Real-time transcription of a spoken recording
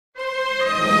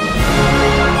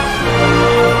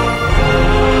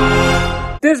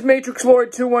This is Matrix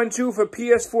Lord 212 for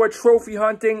PS4 trophy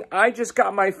hunting. I just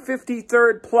got my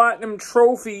 53rd platinum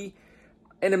trophy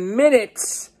in a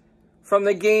minute from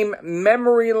the game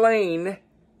Memory Lane.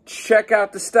 Check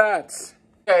out the stats.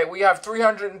 Okay, we have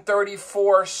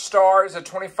 334 stars at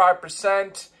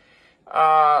 25%.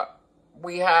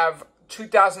 We have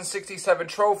 2,067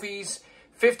 trophies,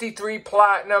 53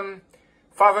 platinum,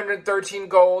 513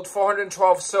 gold,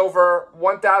 412 silver,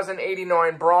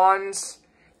 1,089 bronze.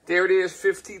 There it is,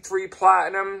 53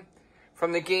 platinum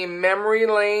from the game Memory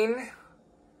Lane.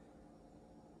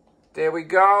 There we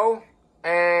go.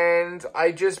 And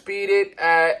I just beat it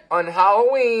on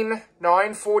Halloween,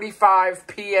 9:45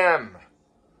 p.m.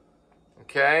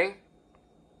 Okay?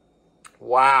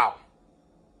 Wow.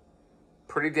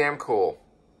 Pretty damn cool.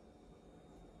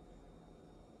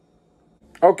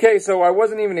 Okay, so I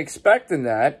wasn't even expecting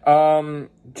that.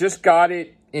 Just got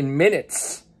it in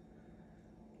minutes.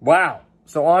 Wow.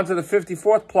 So on to the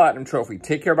 54th platinum trophy.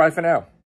 Take care, bye for now.